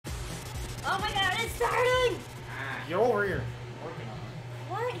it's starting! Get over here.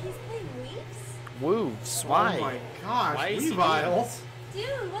 What? He's playing Weaves? Woofs. Why? Oh my gosh, Why is he Weavile. doing this?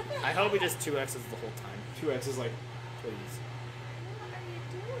 Dude, what the I hope he just 2X's the whole time. 2X is like, Please. What are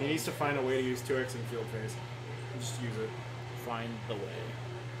you doing? he needs to find a way to use 2X in field phase. Just use it. Find the way.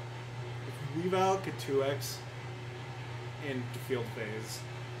 If Weavile could 2X in field phase,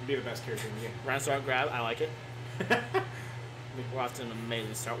 it'd be the best character in the game. Round start grab, I like it. We're off to an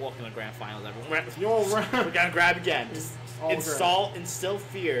amazing start. Welcome to the grand finals, everyone. We're gonna grab again. Just instill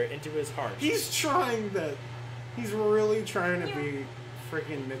fear into his heart. He's trying that. He's really trying to be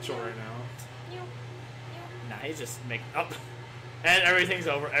freaking Mitchell right now. Nah, he's just making up. And everything's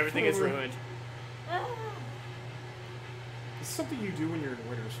over. Everything is ruined. It's something you do when you're in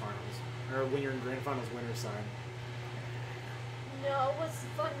winners finals, or when you're in grand finals winners side. No, what's the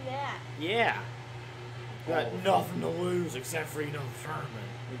fun in that? Yeah. Got nothing to lose except for tournament.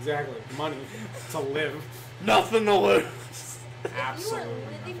 Exactly. Money to live. Nothing to lose. Absolutely. You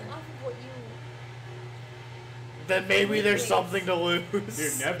are living off of what you. Then maybe there's something to lose.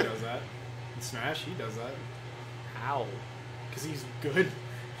 Dude, Nev does that. In Smash, he does that. How? Because he's good.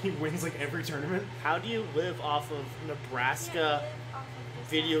 He wins like every tournament. How do you live off of Nebraska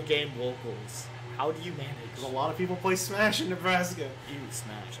video game locals? How do you manage? Because a lot of people play Smash in Nebraska. You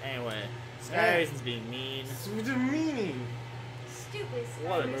Smash. Anyway, SkyRasen's being mean. It's meaning. Stupid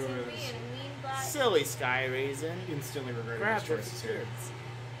What a SkyRasen move being is. a mean bot. Silly SkyRasen. Instantly regretting Grab his her choices here. kids.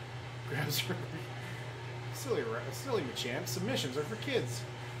 Grabs her. Silly Machamp. Submissions are for kids.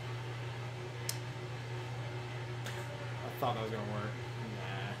 I thought that was gonna work.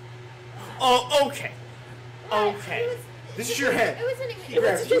 Nah. Oh, okay. What? Okay. It was, This is your head. It wasn't even. He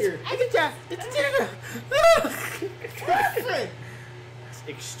grabs here. It's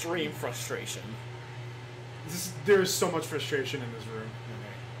extreme frustration. There's so much frustration in this room.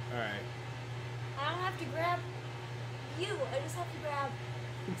 Alright. I don't have to grab you. I just have to grab.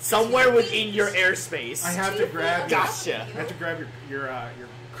 Somewhere within your airspace. I have to grab you. Gotcha. I have to grab your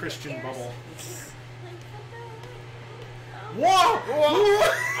Christian Your bubble. Whoa!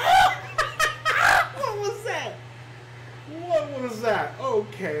 What was that? What was that?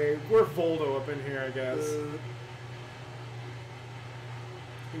 Okay, we're Voldo up in here, I guess.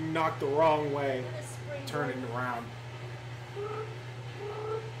 You knocked the wrong way. Turn it around.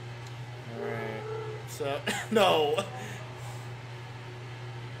 Alright. So, no.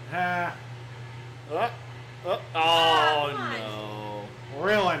 Ah, Oh, no.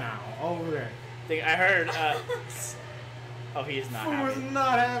 really now? Okay. I heard, oh, he is not Fumu is happy.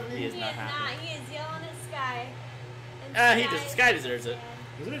 not happy. He is not happy. He is yelling at Sky. And Sky deserves it.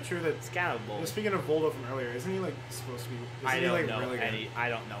 Isn't it true that? It's kind of bull. Speaking of Voldo from earlier, isn't he like supposed to be? I Isn't he, don't like, know really good? I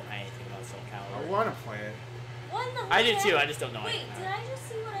don't know anything about Soul I Calibur. want to play it. What in the I did heck? too, I just don't know Wait, anything did about I just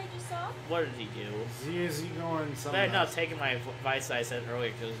see what I just saw? What did he do? Is he going something? They're not else? taking my advice that I said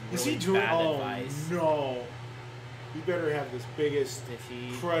earlier because it was Is really he doing? bad Oh advice. no! You better have this biggest Did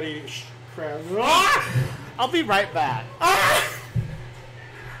he? cruddy crap. Ah! I'll be right back. Ah!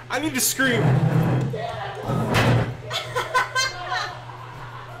 I need to scream.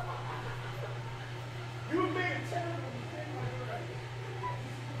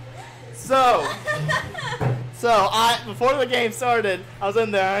 So before the game started, I was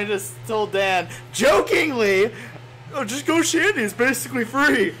in there and I just told Dan, jokingly, oh, just go Shandy, it's basically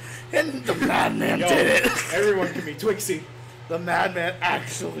free. And the madman did it. Everyone can be Twixie. The madman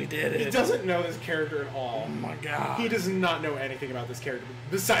actually did it. He doesn't know this character at all. Oh my god. He does not know anything about this character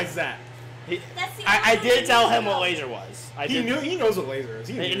besides that. I did tell him what laser was. He knows what laser is.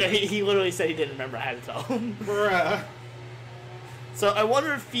 He literally said he didn't remember. I had to tell him. Bruh. So I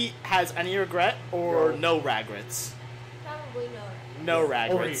wonder if he has any regret or no regrets. Probably No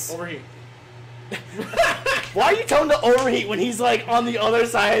regrets. Overheat. Why are you telling him to overheat when he's like on the other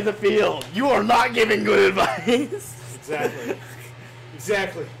side of the field? You are not giving good advice.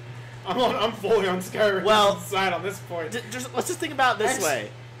 Exactly. I'm fully on SkyRasen's side on this point. Let's just think about it this way.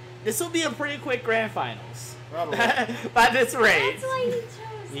 This will be a pretty quick grand finals. Probably. At this rate. That's why he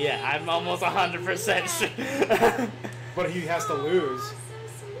chose Yeah, I'm almost 100% sure. But he has to lose. So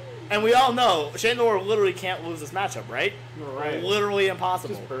sweet. And we all know Shandor literally can't lose this matchup, right? You're right. Literally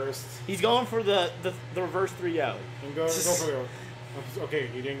impossible. Just bursts. He's going for the reverse 3-0. And go for the over. Okay,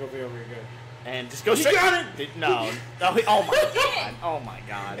 you didn't go for the over. You're good. And just go You straight. got it! No. Oh my god. Oh my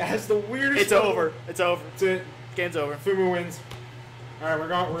god. It has the weirdest. It's over. It's over. That's it. Game's over. Fumu wins. All right, we're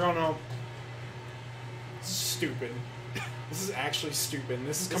going home. This is stupid. This is actually stupid.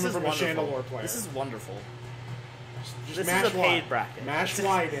 This is coming from wonderful. a Chandelure player. This is wonderful. Just This mash is a paid Y. bracket. Mash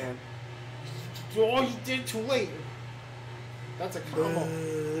Y, Dan. Oh, you did too late. That's a combo.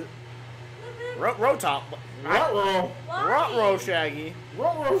 Rotop. Ruh-roh. Ruh-roh, Shaggy.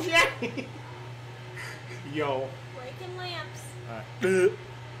 Ruh-roh, Shaggy. Yo. Breaking lamps. Alright.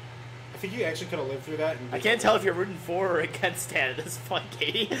 I think you actually could have lived through that. And I can't tell if you're rooting for or against Stan at this point,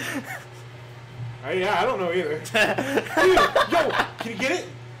 Katie. Yeah, I don't know either. Dude, yo, can you get it?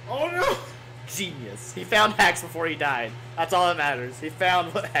 Oh no! Genius. He found Hex before he died. That's all that matters. He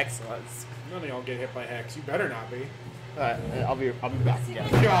found what Hex was. None of y'all get hit by Hex. You better not be. Alright, I'll be back. Yeah.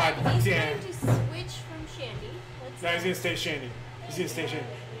 God He's damn. going to switch from Shandy. Let's No, he's gonna stay Shandy. He's gonna stay Shandy.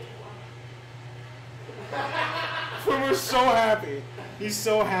 Fumu's so happy. He's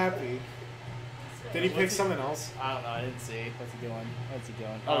so happy. Did he pick something else? I don't know. I didn't see. What's he doing? What's he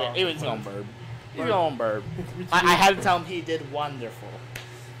doing? Oh, Okay, he was going Burb. He's Burb. going Burb. I had to tell him he did wonderful.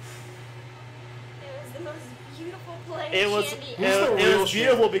 It was the most beautiful play It was Shandy He's the ever. real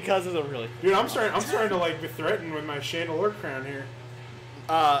beautiful because of the really. Dude, I'm starting to like be threatened with my chandelier crown here.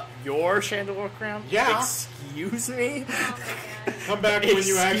 Your chandelier crown? Yeah. Excuse me? Oh my god. Come back when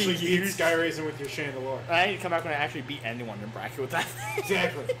you actually beat Excuse- SkyRasen with your chandelier. I need to come back when I actually beat anyone in bracket with that.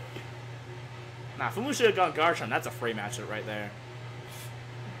 Exactly. Nah, Fumu should have gone Garchomp. That's a free matchup right there.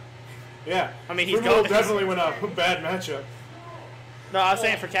 Yeah. I mean, he's Fumu going. definitely went up. Bad matchup. No, I was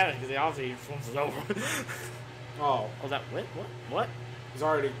saying for Canada because they obviously Fumus is over. Oh, Was that what? it's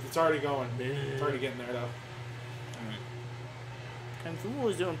already going. It's already getting there though. And Fumu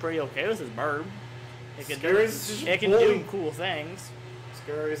was doing pretty okay with his Burb. It can SkyRasen's just it can bully. do cool things.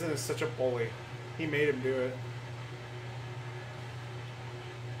 SkyRasen is such a bully. He made him do it.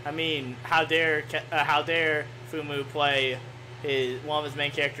 I mean, how dare Fumu play one of his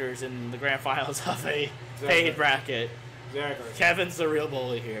main characters in the grand finals of a paid bracket? Exactly. Kevin's the real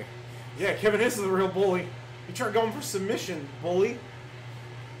bully here. Yeah, Kevin is the real bully. He tried going for submission, bully.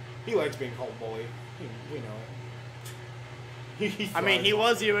 He likes being called bully. We know it. He I mean, he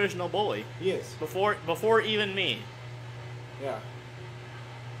was the original bully He is. before even me. Yeah.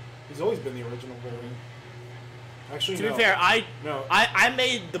 He's always been the original bully. Actually, To no. be fair, No. I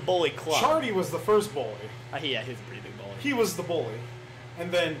made the bully club. Chardy was the first bully. Yeah, he's a pretty big bully. He was the bully.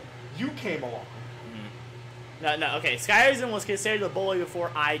 And then you came along. No, okay. SkyRasen was considered the bully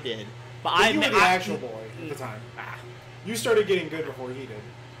before I did, but But you were the actual bully at the time. Ah. You started getting good before he did.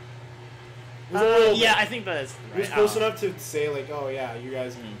 It was a little Yeah, bit. I think that is right. He was close enough to say, like, oh yeah, you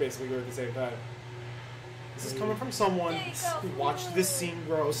guys Mm. basically were at the same time. This is coming from someone There you go. who watched this scene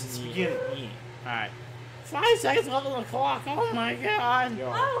grow since the beginning. Alright. 5 seconds left on the clock. Oh my god.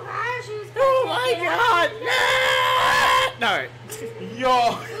 Yo. Oh gosh, he was Oh my god. Alright.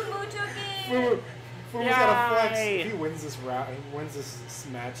 Yo! Fumu took it. Fumu's got a flex. Yay. If he wins this round, he wins this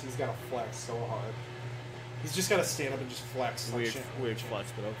match, he's got to flex so hard. He's just got to stand up and just flex. like Weird, shit. weird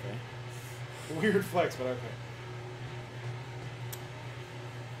flex, but okay. Weird flex, but okay.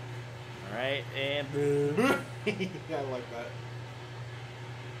 Alright, and Yeah, I like that.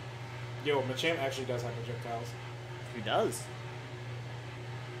 Yo, Machamp actually does have projectiles. he does.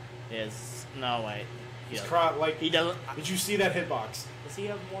 Yes. No, wait. He He's doesn't. like, He doesn't. did you see that hitbox? Does he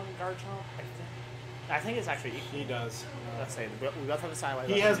have one Garchomp? I think it's actually equal. He does. Let's say we both have the sidewise.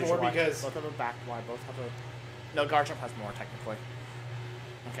 He both has have the more wide, because- both have a back wide. Both have a. No, Garchomp has more technically.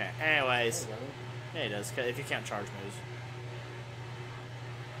 Okay. Anyways, yeah, he does. If you can't charge moves.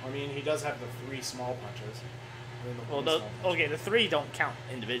 I mean, he does have the 3 small punches. I mean, the Well, one the, small punch. okay, the 3 don't count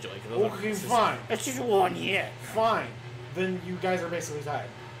individually. 'Cause those Okay, it's just- fine. It's just one hit. Fine. Then you guys are basically tied.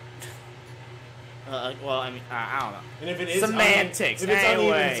 Well, I mean, I don't know. And if it is Semantics, if it's uneven,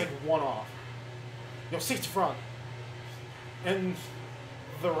 anyway. it's like 1 off. Yo, 60 frog. And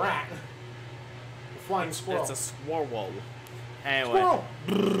the rat. The flying squirrel. It's a squirrel. Anyway,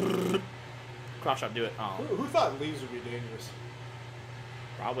 Squirrel! cross up, do it. Oh, Who thought leaves would be dangerous?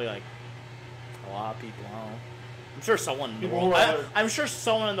 probably like a lot of people. I don't know. I'm sure someone in the People world. who are- I'm sure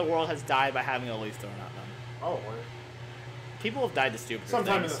someone in the world has died by having a leaf thrown at them. Oh, word. People have died to stupid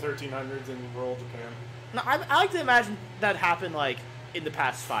Sometime in things. the 1300s in rural Japan. No, I like to imagine that happened like in the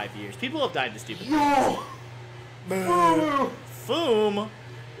past 5 years. People have died to stupid things. Yo! Fumu! Foom.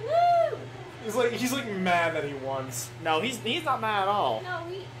 Woo! He's like mad that he won. No, he's not mad at all. No,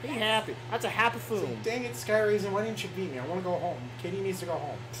 He happy. That's a happy Foom. Dang it, SkyRasen, why didn't you beat me? I want to go home. Katie needs to go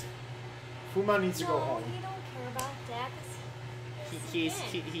home. Fuma needs to go No, home. he don't care about that. 'Cause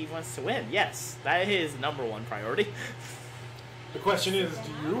He wants to win. Yes, that is number one priority. The question is,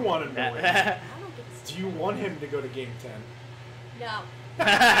 do you want him to win? I don't get Do you want him to go to game 10? No.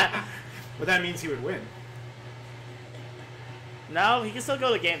 But that means he would win. No, he can still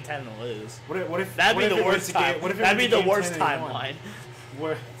go to game 10 and lose. What if That'd what be if the it went worst to game- time. what if it That'd went be to the game worst 10 and he won? timeline.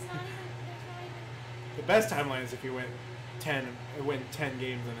 Where It's not even. the best timeline is if he went 10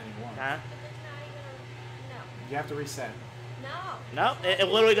 games and then he won. Huh? But there's not You have to reset. No. No, it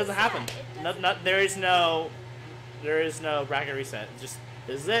literally doesn't Reset. happen. It No, doesn't there is no bracket reset. Just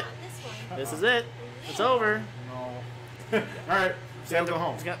this is it. Not this one. This is it. It's over. No. Alright, Sam, go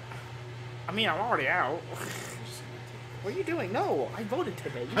home. I mean, I'm already out. What are you doing? No, I voted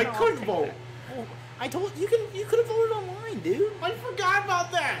today. I couldn't vote. Well, I told you you could have voted online, dude. I forgot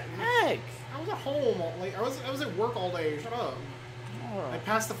about that. Heck. I was at home. Like I was at work all day. Shut up. I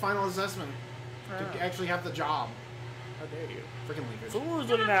passed the final assessment to actually have the job. How dare you? Freaking leakers. Fumu's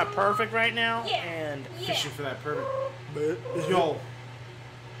looking at perfect right now, Yeah. and Yeah. Fishing for that perfect. Yo.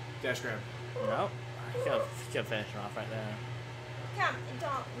 Dash grab. no, I could finish him off right there. Come,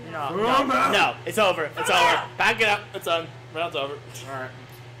 don't. No, it's over. It's over. Back it up. It's done. Round's over. Alright.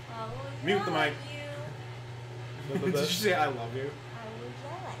 I will Mute the yell mic. at you. Did you say I love you? I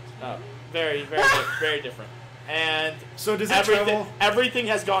will yell at you. Oh, very, very different. And So does that travel? everything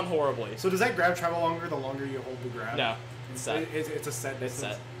has gone horribly. So does that grab travel longer the longer you hold the grab? No, it's set. It's a set It's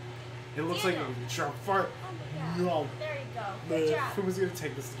distance. set. It looks like Damn. you can jump far. Oh my god. No. There you go. Good job. Who was gonna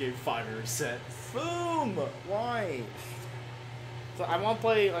take this game 5 and reset? Boom! Why? So I want to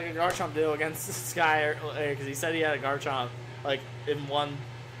play like a Garchomp duo against Sky because he said he had a Garchomp like in one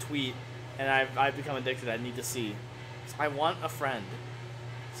tweet, and I've become addicted. I need to see. So I want a friend,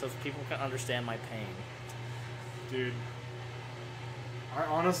 so people can understand my pain. Dude. I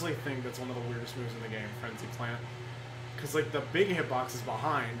honestly think that's one of the weirdest moves in the game, Frenzy Plant. Because like the big hitbox is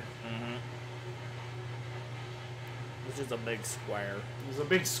behind. Mm-hmm. Which is a big square. There's a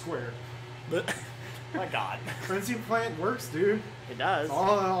big square. But my God, Frenzy Plant works, dude. it does. It's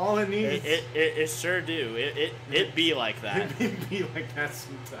all it needs. It sure do. It be like that. It be like that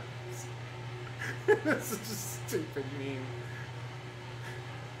sometimes. That's such a stupid meme.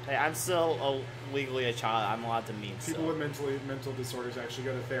 Hey, I'm still legally a child. I'm allowed to meme. People So. with mental disorders actually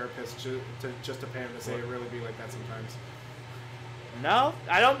go to therapists just to pay them to say it really be like that sometimes. No,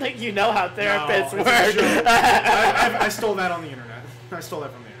 I don't think you know how therapists No, work. it's a joke. I stole that on the internet. I stole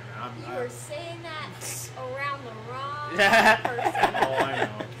that from the internet. You were saying that around the wrong person. Oh, I know,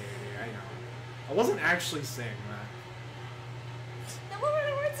 Katie. I know. I wasn't actually saying that. Then what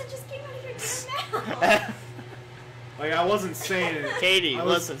were the words that just came out of your damn mouth? Like I wasn't saying it. Katie, I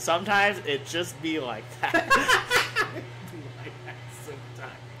was- listen. Sometimes it just be like that. Like that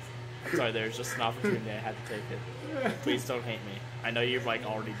sometimes. I'm sorry, there's just an opportunity. I had to take it. Please don't hate me. I know you like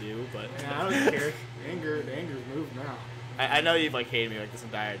already do, but Yeah, I don't care. The anger's moved now. I know you've like hated me like this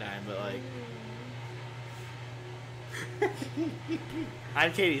entire time, but like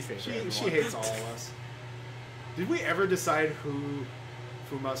I'm Katie's favorite. She hates all of us. Did we ever decide who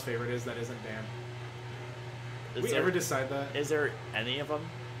Fuma's favorite is that isn't Dan? Did we ever decide that? Is there any of them?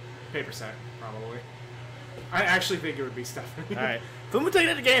 Paper set, probably. I actually think it would be Stephanie. All right, Fumu taking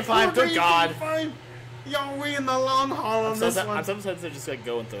it to game 5. Good God. Fine. Yo, we in the long haul on this one. I'm sometimes just gonna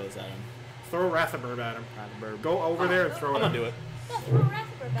go and throw this at him. Throw Rathaburb at him. Rathaburb. Go over there and throw it I'm at gonna him. do it. Yeah, throw a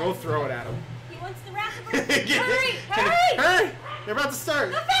Rathaburb Go at throw him. it at him. He wants the Rathaburb. Hurry! Hurry! Hurry! They're about to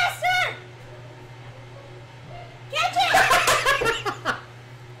start. Go faster! Catch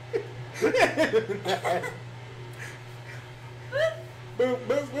it! Boom,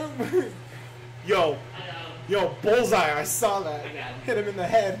 boom, boom, boom. Yo, bullseye! I saw that. Hit him in the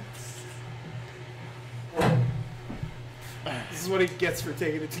head. This is what he gets for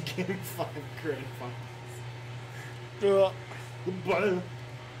taking it to Game 5 Grand Finals. Goodbye.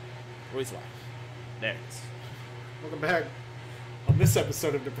 Royce Life. There it is. Welcome back on this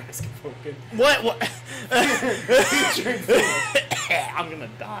episode of Nebraska Pokken. What? Featuring Fumu. I'm gonna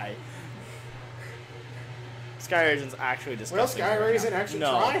die. SkyRasen's actually Well, disgusting. SkyRasen actually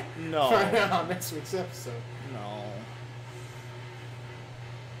no. try? No. Find out on next week's episode. No.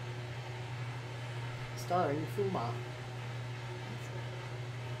 Starring Fuma.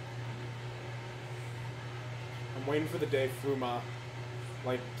 I'm waiting for the day Fuma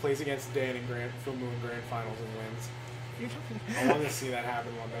plays against Dan in Fumu in Grand Finals and wins. I want to see that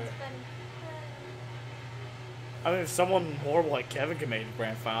happen one day. I mean, if someone horrible like Kevin can make the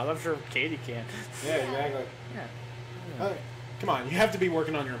grand finals, I'm sure Katie can. Yeah, exactly. Yeah. Come on, you have to be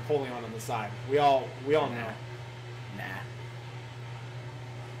working on your Napoleon on the side. We all know. Nah.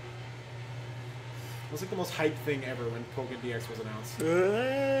 It was like the most hyped thing ever when Pokken DX was announced.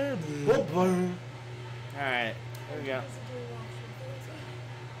 Alright, there we go.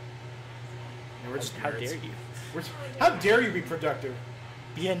 And we're just How nerds. dare you? How dare you be productive?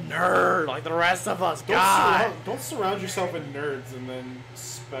 Be a nerd like the rest of us, God! Don't surround yourself with nerds and then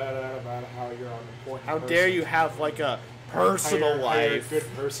spat out about how you're an important How person. dare you have like a personal Hire a life? good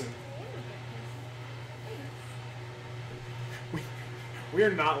person. We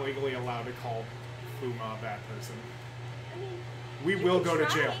are not legally allowed to call Fuma a bad person. I mean, We you will can go to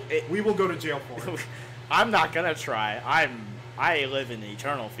try. jail. We will go to jail for it. I'm not gonna try. I live in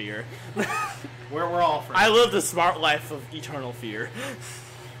eternal fear. We're all friends. I live the smart life of eternal fear.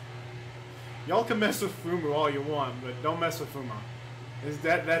 Y'all can mess with Fumu all you want, but don't mess with Fuma.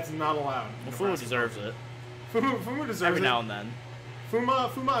 That's not allowed. Well, Fumu deserves it. Fumu deserves Every it. now and then.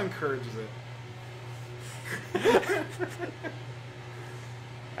 Fuma encourages it.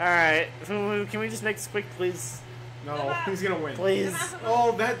 Alright, Fumu, can we just make this quick, please? No, he's gonna win. Please.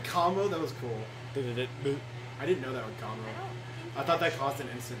 Oh, that combo, that was cool. No, I didn't know that would combo. I thought that caused an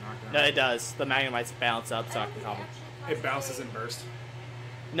instant knockdown. it does. The Magnemites bounce up, so I can combo. It bounces and bursts.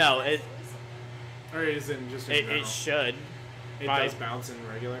 No, it Or is it just in general? it should. It Right. does bounce in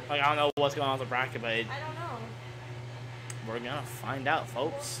regular. Like, I don't know what's going on with the bracket, but I don't know. we're gonna find out,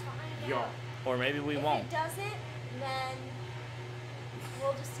 folks. We'll find Yo. out. Or maybe we If won't. it doesn't, then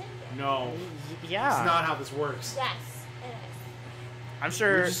we'll just take it. No, Yeah. it's not how this works. Yes, it is. I'm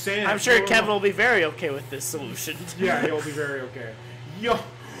sure. You're just saying I'm it. sure No. Kevin will be very okay with this solution. Yeah, he'll be very okay. Yo.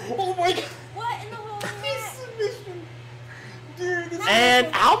 Oh my god. What in the world is that? Submission. Dude, this And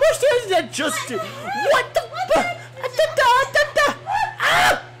is how much damage did that just do? What the?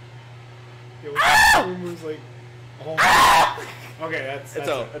 Ah! Yo, Ah! Fumu's like, oh. Ah! Okay, that's It's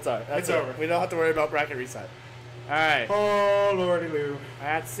over. It's over. That's It's it. over. We don't have to worry about bracket reset. All right. Oh, lordy Lou.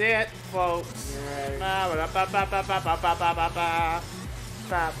 That's it, folks. Right.